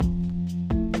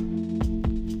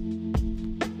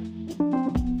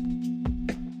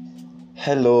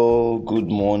Hello,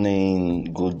 good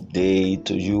morning, good day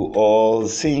to you all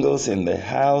singles in the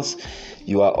house.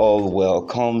 You are all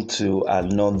welcome to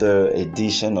another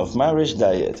edition of Marriage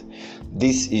Diet.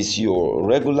 This is your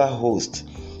regular host,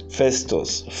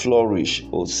 Festus Flourish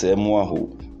Osemwahu.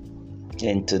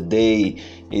 And today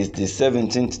is the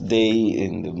 17th day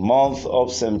in the month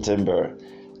of September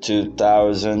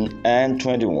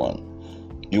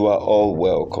 2021. You are all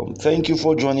welcome. Thank you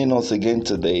for joining us again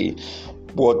today.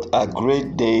 What a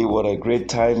great day, what a great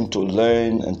time to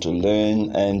learn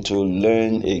again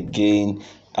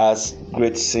as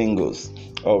great singles.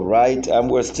 All right, and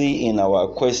we're still in our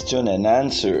question and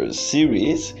answers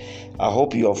series. I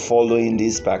hope you are following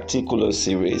this particular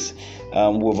series.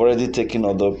 We've already taken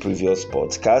other previous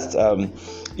podcasts.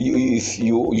 If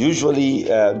you usually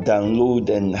download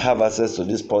and have access to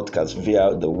this podcast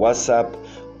via the WhatsApp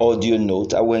audio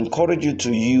note, I will encourage you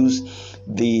to use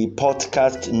the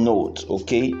podcast note.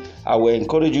 Okay, I will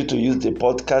encourage you to use the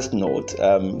podcast note.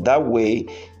 That way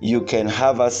you can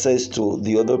have access to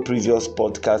the other previous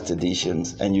podcast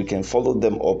editions and you can follow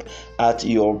them up at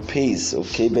your pace.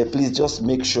 Okay, but please just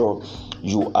make sure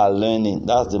you are learning.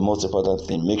 That's the most important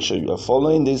thing. Make sure you are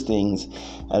following these things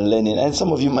and learning. And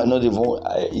some of you might not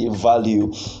even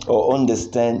value or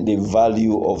understand the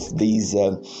value of these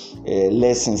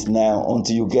lessons now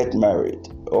until you get married,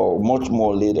 or much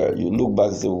more later. You look back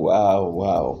and say,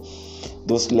 wow,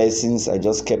 those lessons I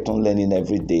just kept on learning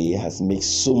every day has made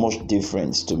so much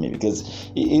difference to me, because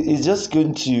it's just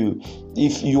going to,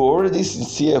 if you're already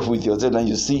sincere with yourself and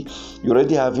you see you're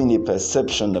already having a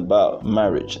perception about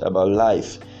marriage, about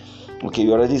life, okay,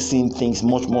 you're already seeing things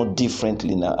much more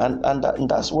differently now, and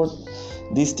that's what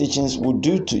these teachings will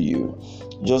do to you,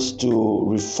 just to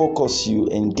refocus you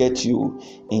and get you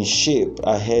in shape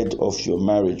ahead of your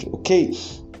marriage. Okay,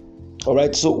 all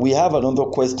right, so we have another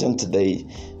question today.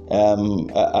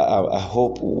 I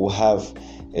hope we'll have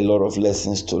a lot of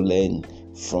lessons to learn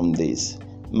from this.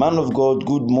 Man of God,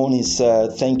 good morning, sir.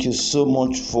 Thank you so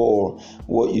much for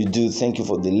what you do. Thank you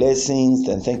for the lessons,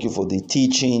 and thank you for the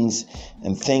teachings,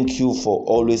 and thank you for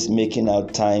always making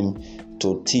out time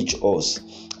to teach us.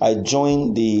 I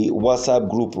joined the WhatsApp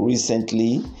group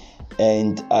recently,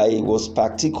 and I was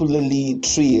particularly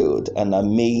thrilled and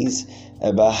amazed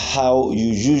about how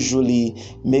you usually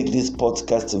make this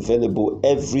podcast available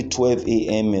every 12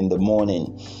 a.m. in the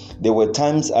morning. There were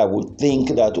times I would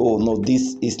think that, oh no,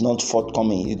 this is not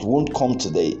forthcoming, it won't come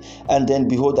today. And then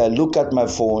behold, I look at my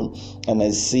phone and I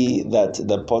see that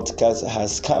the podcast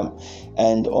has come.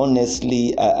 And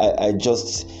honestly, I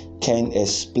just can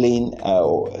explain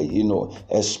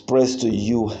express to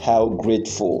you how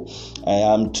grateful I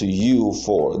am to you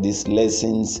for these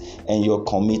lessons and your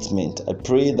commitment. I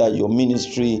pray that your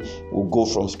ministry will go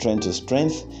from strength to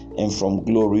strength and from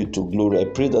glory to glory. I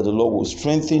pray that the Lord will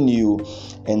strengthen you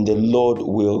and the Lord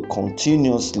will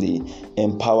continuously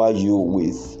empower you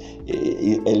with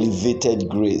elevated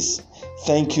grace.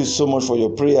 Thank you so much for your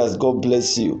prayers. God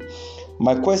bless you.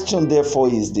 My question, therefore,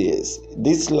 is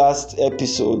this last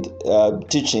episode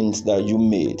teachings that you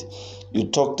made, you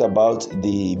talked about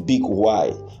the big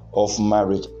why of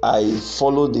marriage. I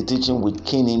followed the teaching with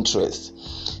keen interest,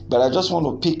 but I just want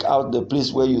to pick out the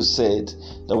place where you said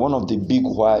that one of the big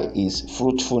why is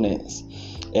fruitfulness,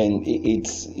 and it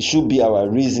should be our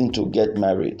reason to get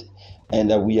married, and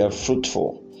that we are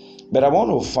fruitful. But I want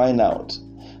to find out,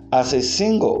 as a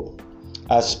single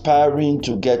aspiring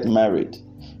to get married,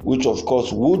 which of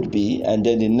course would be, and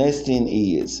then the next thing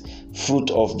is fruit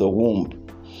of the womb.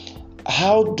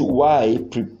 How do I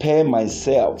prepare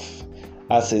myself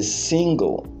as a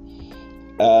single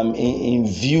in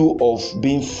view of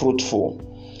being fruitful?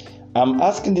 I'm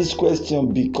asking this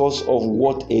question because of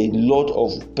what a lot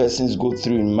of persons go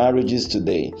through in marriages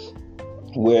today,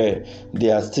 where they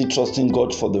are still trusting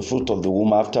God for the fruit of the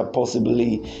womb after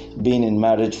possibly being in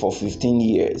marriage for 15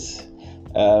 years.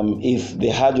 If they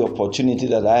had the opportunity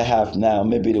that I have now,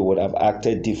 maybe they would have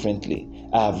acted differently.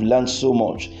 I have learned so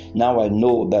much. Now I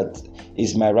know that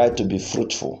it's my right to be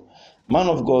fruitful. Man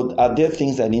of God, are there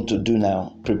things I need to do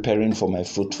now preparing for my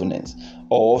fruitfulness?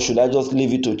 Or should I just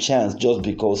leave it to chance just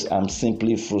because I'm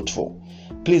simply fruitful?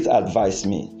 Please advise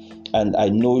me. And I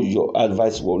know your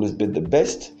advice will always be the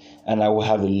best, and I will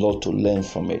have a lot to learn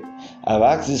from it. I've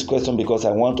asked this question because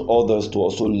I want others to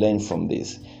also learn from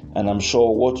this. And I'm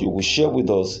sure what you will share with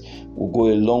us will go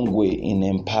a long way in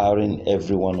empowering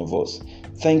every one of us.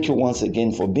 Thank you once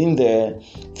again for being there.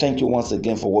 Thank you once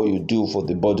again for what you do for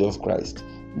the body of Christ.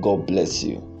 God bless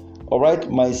you. All right,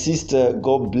 my sister,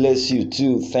 God bless you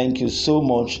too. Thank you so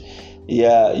much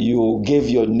Yeah, you gave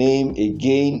your name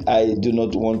again. I do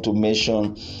not want to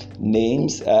mention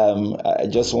names. I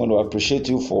just want to appreciate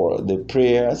you for the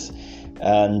prayers,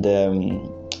 and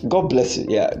God bless you.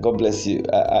 Yeah, God bless you.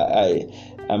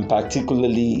 I'm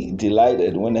particularly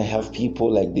delighted when I have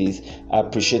people like this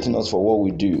appreciating us for what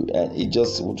we do, and it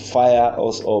just would fire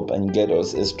us up and get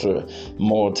us extra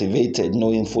motivated,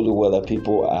 knowing fully well that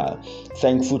people are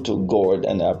thankful to God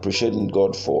and appreciating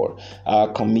God for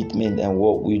our commitment and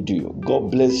what we do.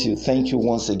 God bless you. Thank you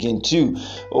once again too.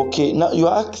 Okay, now you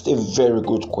asked a very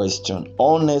good question.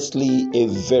 Honestly, a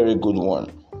very good one.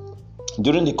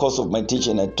 During the course of my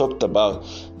teaching, I talked about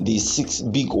the 6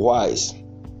 big whys.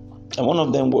 And one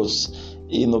of them was,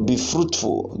 be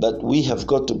fruitful, that we have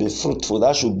got to be fruitful.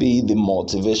 That should be the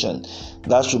motivation.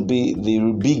 That should be the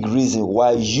big reason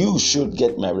why you should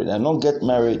get married. And not get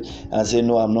married and say,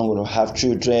 no, I'm not going to have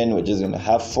children. We're just going to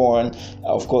have fun.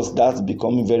 Of course, that's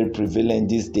becoming very prevalent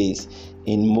these days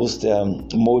in most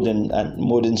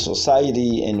modern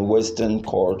society and Western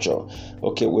culture.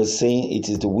 Okay, we're saying it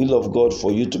is the will of God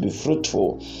for you to be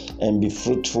fruitful and be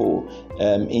fruitful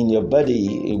in your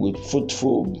body with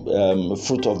fruitful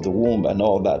fruit of the womb and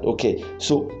all that. Okay,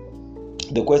 so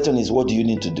the question is, what do you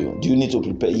need to do? Do you need to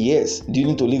prepare? Yes. Do you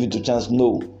need to leave it to chance?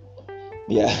 No.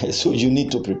 Yeah, so you need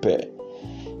to prepare.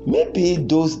 Maybe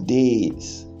those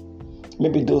days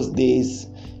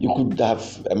you could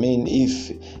have, if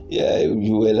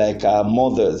you were like our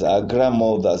mothers, our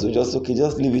grandmothers, so just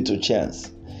leave it to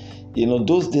chance.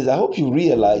 Those days, I hope you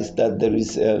realize that there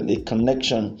is a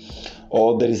connection,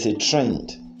 or there is a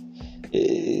trend.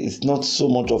 It's not so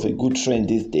much of a good trend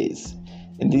these days.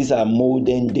 And these are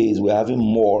modern days. We're having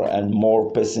more and more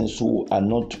persons who are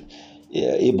not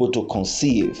able to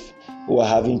conceive, who are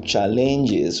having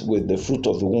challenges with the fruit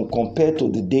of the womb compared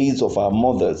to the days of our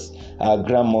mothers, our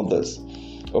grandmothers.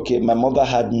 Okay, my mother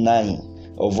had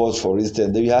 9 of us, for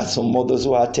instance. We had some mothers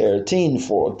who had 13,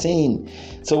 14.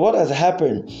 So what has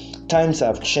happened? Times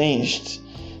have changed.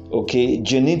 Okay,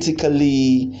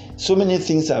 genetically, so many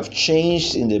things have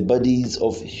changed in the bodies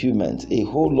of humans. A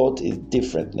whole lot is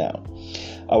different now.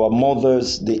 Our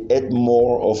mothers, they ate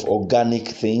more of organic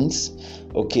things.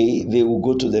 Okay, they will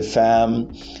go to the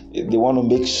farm. They want to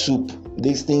make soup.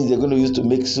 These things they're going to use to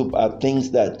make soup are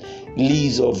things that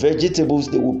leaves or vegetables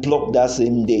they will pluck that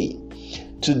same day.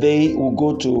 Today we'll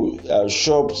go to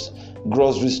shops,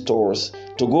 grocery stores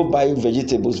to go buy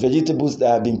vegetables that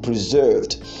have been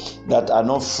preserved, that are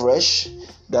not fresh,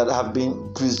 that have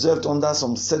been preserved under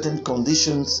some certain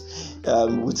conditions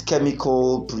with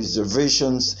chemical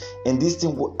preservations, and this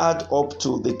thing will add up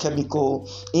to the chemical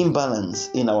imbalance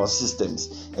in our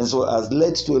systems, and so has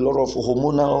led to a lot of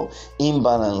hormonal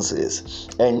imbalances.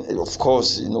 And of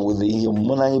course, with the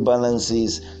hormonal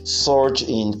imbalances, surge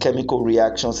in chemical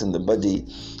reactions in the body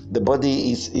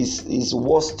is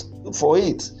worse for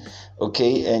it.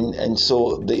 Okay, and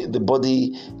so the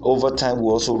body over time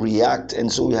will also react,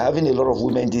 and so we're having a lot of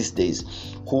women these days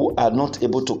who are not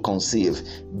able to conceive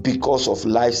because of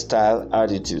lifestyle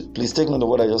attitude. Please take note of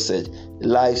what I just said.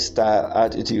 Lifestyle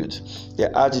attitude.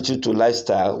 Their attitude to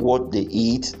lifestyle, what they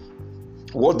eat,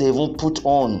 what they even put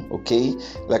on. Okay,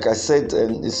 like I said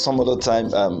some other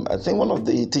time, I think one of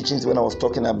the teachings when I was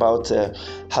talking about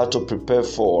how to prepare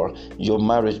for your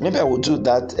marriage, maybe I will do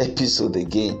that episode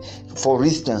again. For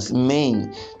instance,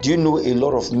 men, do you know a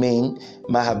lot of men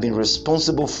might have been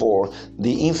responsible for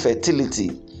the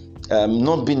infertility,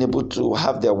 not being able to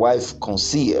have their wife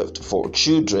conceived for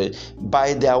children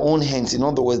by their own hands. In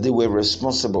other words, they were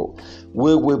responsible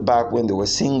way back when they were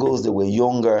singles, they were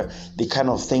younger, the kind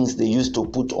of things they used to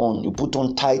put on. You put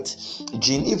on tight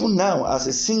jeans. Even now, as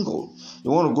a single,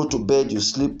 you want to go to bed, you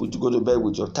go to bed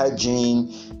with your tight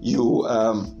jean. You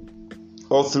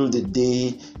all through the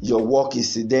day, your work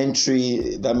is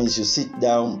sedentary. That means you sit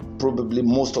down probably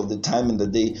most of the time in the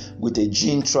day with a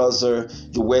jean trouser.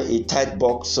 You wear a tight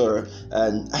boxer,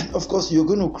 and of course you're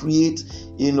going to create,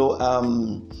 you're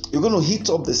going to heat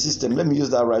up the system. Let me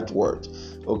use that right word.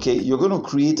 Okay, you're going to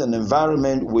create an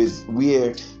environment where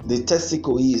the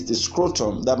testicle is, the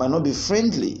scrotum, that might not be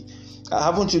friendly.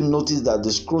 Haven't you noticed that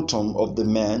the scrotum of the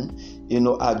man,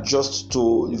 adjusts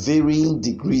to varying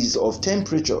degrees of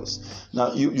temperatures?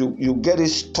 Now you get it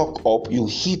stuck up, you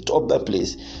heat up that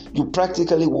place, you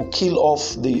practically will kill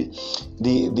off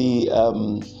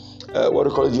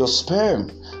your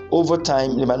sperm. Over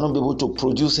time, they might not be able to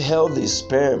produce healthy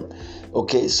sperm.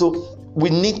 Okay, so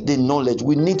we need the knowledge.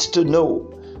 We need to know.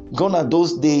 Gone are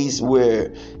those days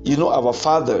where, our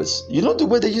fathers, the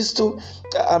way they used to.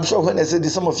 I'm sure when I say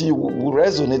this, some of you will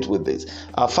resonate with this.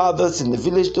 Our fathers in the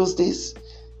village those days,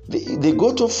 They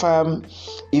go to farm.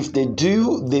 If they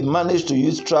do, they manage to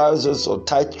use trousers or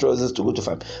tight trousers to go to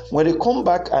farm. When they come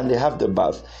back and they have the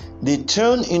bath, they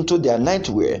turn into their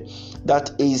nightwear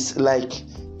that is like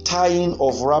tying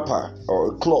of wrapper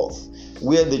or cloth,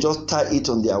 where they just tie it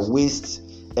on their waist,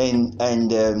 and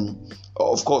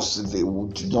of course they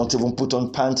would not even put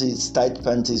on panties, tight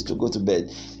panties to go to bed,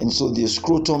 and so the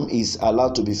scrotum is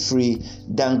allowed to be free,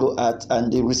 dangle at,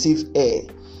 and they receive air.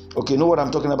 Okay, know what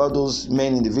I'm talking about? Those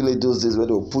men in the village those days where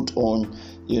they will put on,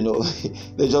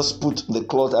 they just put the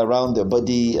cloth around their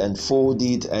body and fold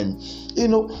it, and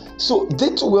so they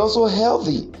too were also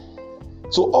healthy.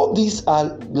 So all these are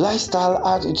lifestyle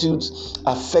attitudes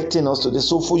affecting us today.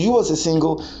 So for you as a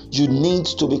single, you need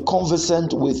to be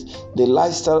conversant with the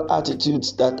lifestyle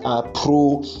attitudes that are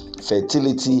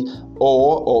pro-fertility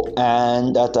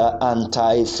and that are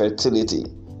anti-fertility.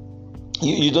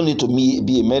 You don't need to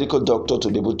be a medical doctor to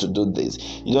be able to do this.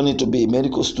 You don't need to be a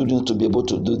medical student to be able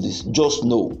to do this. Just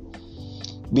know.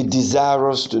 Be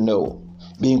desirous to know.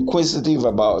 Be inquisitive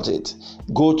about it.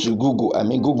 Go to Google.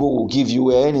 Google will give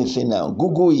you anything now.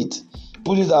 Google it.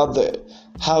 Put it out there.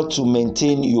 How to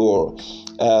maintain your,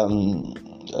 how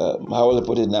will I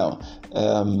put it now?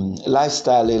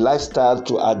 Lifestyle, a lifestyle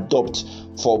to adopt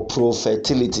for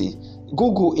pro-fertility.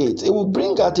 Google it. It will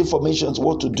bring out information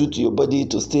what to do to your body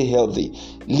to stay healthy.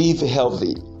 Live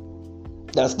healthy.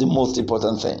 That's the most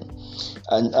important thing.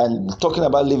 And talking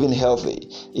about living healthy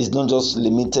is not just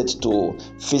limited to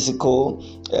physical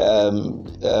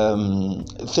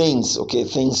things,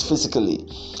 things physically.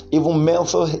 Even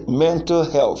mental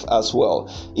health as well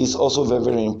is also very,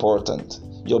 very important.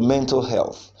 Your mental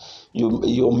health.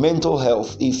 Your mental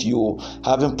health, if you're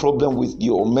having problem with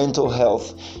your mental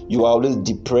health, you are always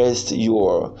depressed,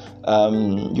 you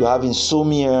have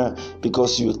insomnia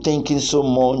because you're thinking so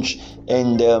much,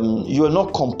 and you are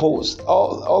not composed.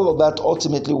 All of that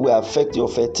ultimately will affect your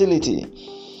fertility.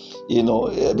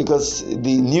 Because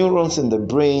the neurons in the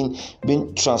brain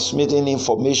been transmitting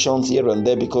information here and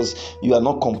there because you are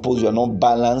not composed, you are not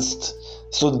balanced.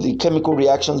 So the chemical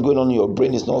reactions going on in your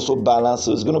brain is not so balanced.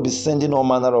 So it's going to be sending all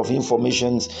manner of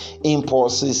informations,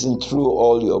 impulses through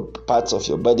all your parts of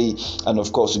your body. And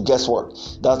of course, guess what?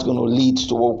 That's going to lead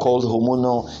to what we call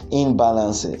hormonal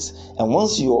imbalances. And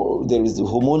once there is the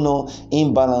hormonal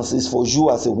imbalances for you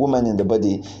as a woman in the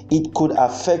body, it could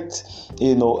affect,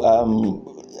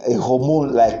 a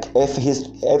hormone like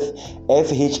FHS.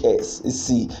 It's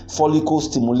the follicle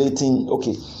stimulating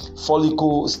hormone,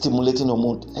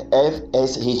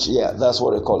 FSH. Yeah, that's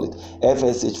what I call it.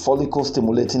 FSH, follicle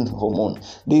stimulating hormone.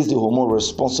 This is the hormone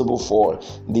responsible for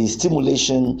the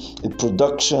stimulation, the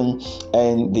production,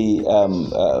 and the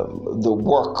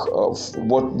work of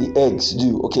what the eggs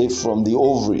do. From the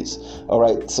ovaries. All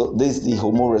right. So this is the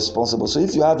hormone responsible. So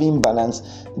if you have imbalance,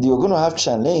 you're going to have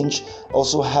challenge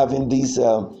also having these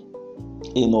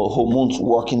hormones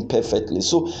working perfectly.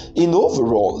 So in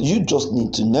overall, you just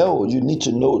need to know. You need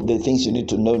to know the things you need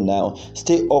to know now.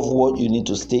 Stay off what you need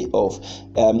to stay off.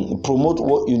 Promote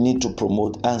what you need to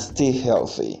promote, and stay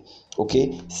healthy.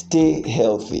 Stay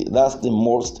healthy. That's the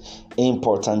most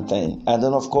important thing. And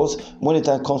then of course, when the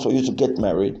time comes for you to get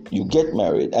married, you get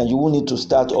married, and you will need to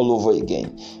start all over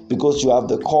again, because you have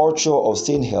the culture of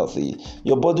staying healthy.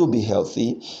 Your body will be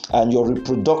healthy, and your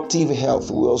reproductive health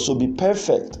will also be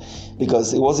perfect,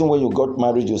 because it wasn't when you got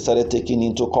married you started taking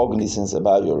into cognizance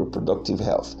about your reproductive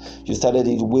health. You started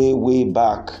it way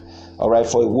back. All right,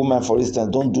 for a woman, for instance,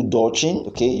 don't do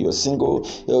dodging. You're single.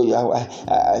 I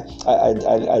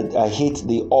hate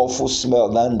the awful smell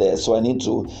down there, so I need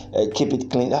to keep it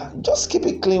clean. Just keep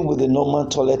it clean with the normal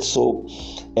toilet soap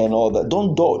and all that.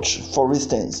 Don't dodge. For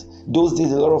instance, those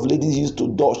days a lot of ladies used to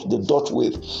dodge. They dodge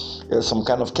with some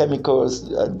kind of chemicals,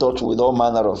 dodge with all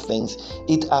manner of things.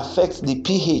 It affects the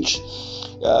pH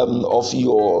of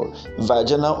your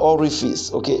vaginal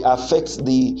orifice. Affects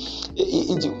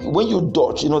when you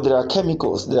dodge. There are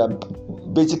chemicals. There are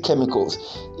basic chemicals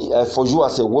for you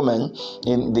as a woman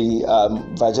in the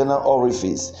vaginal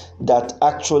orifice that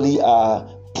actually are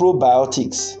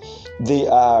probiotics. They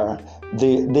are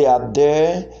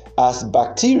there as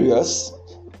bacteria,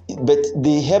 but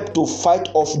they help to fight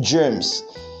off germs.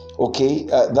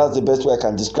 That's the best way I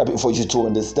can describe it for you to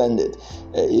understand it.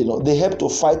 They help to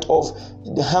fight off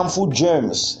the harmful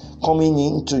germs coming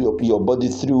into your body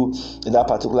through that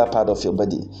particular part of your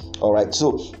body. All right.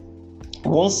 So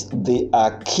once they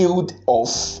are killed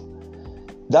off,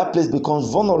 that place becomes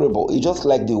vulnerable. It's just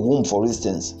like the womb, for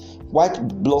instance. White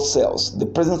blood cells, the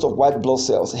presence of white blood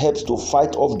cells helps to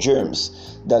fight off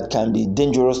germs that can be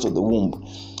dangerous to the womb.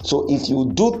 So if you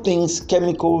do things,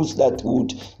 chemicals that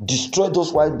would destroy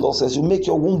those white blood cells, you make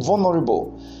your womb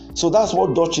vulnerable. So that's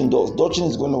what dodging does. Dodging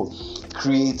is going to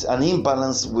create an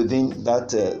imbalance within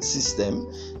that system,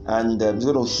 and it's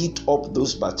going to heat up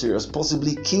those bacteria,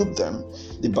 possibly kill them.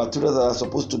 The bacteria that are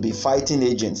supposed to be fighting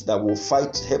agents that will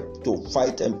help to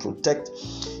fight and protect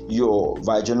your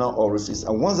vaginal orifice.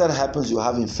 And once that happens, you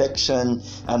have infection,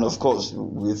 and of course,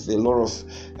 with a lot of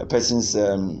a person's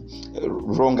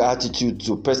wrong attitude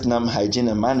to personal hygiene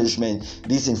and management,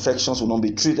 these infections will not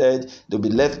be treated. They'll be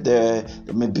left there.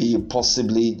 Maybe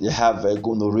possibly they have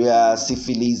gonorrhea,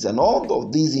 syphilis, and all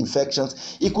of these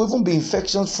infections. It could even be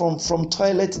infections from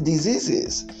toilet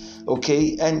diseases.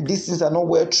 Okay, and these things are not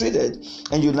well treated,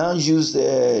 and you now use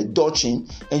dodging,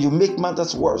 and you make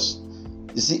matters worse.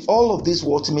 You see, all of this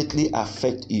will ultimately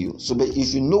affect you. So, but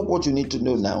if you know what you need to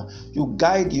know now, you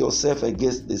guide yourself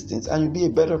against these things, and you'll be a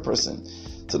better person.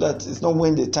 So that it's not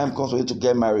when the time comes for you to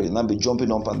get married and now be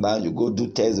jumping up and down, you go do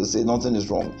tests and say nothing is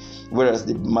wrong, whereas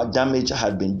the damage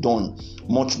had been done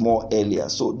much more earlier.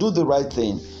 So do the right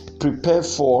thing. Prepare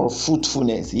for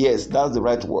fruitfulness. Yes, that's the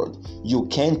right word. You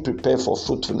can prepare for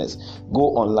fruitfulness.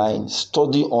 Go online,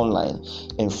 study online,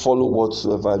 and follow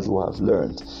whatsoever you have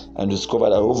learned, and discover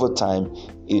that over time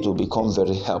it will become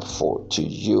very helpful to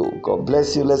you. God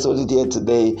bless you. Let's hold it here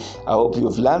today. I hope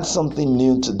you've learned something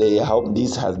new today. I hope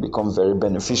this has become very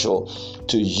beneficial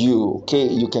to you. Okay,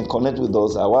 you can connect with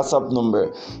us. Our WhatsApp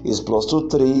number is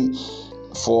 +23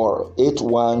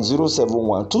 481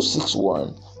 071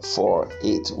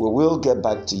 26148. We will get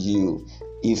back to you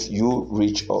if you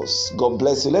reach us. God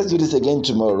bless you. Let's do this again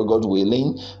tomorrow, God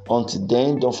willing. Until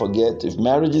then, don't forget, if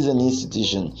marriage is an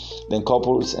institution, then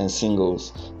couples and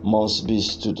singles must be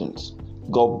students.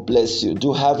 God bless you.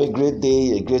 Do have a great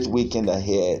day, a great weekend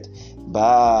ahead.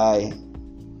 Bye.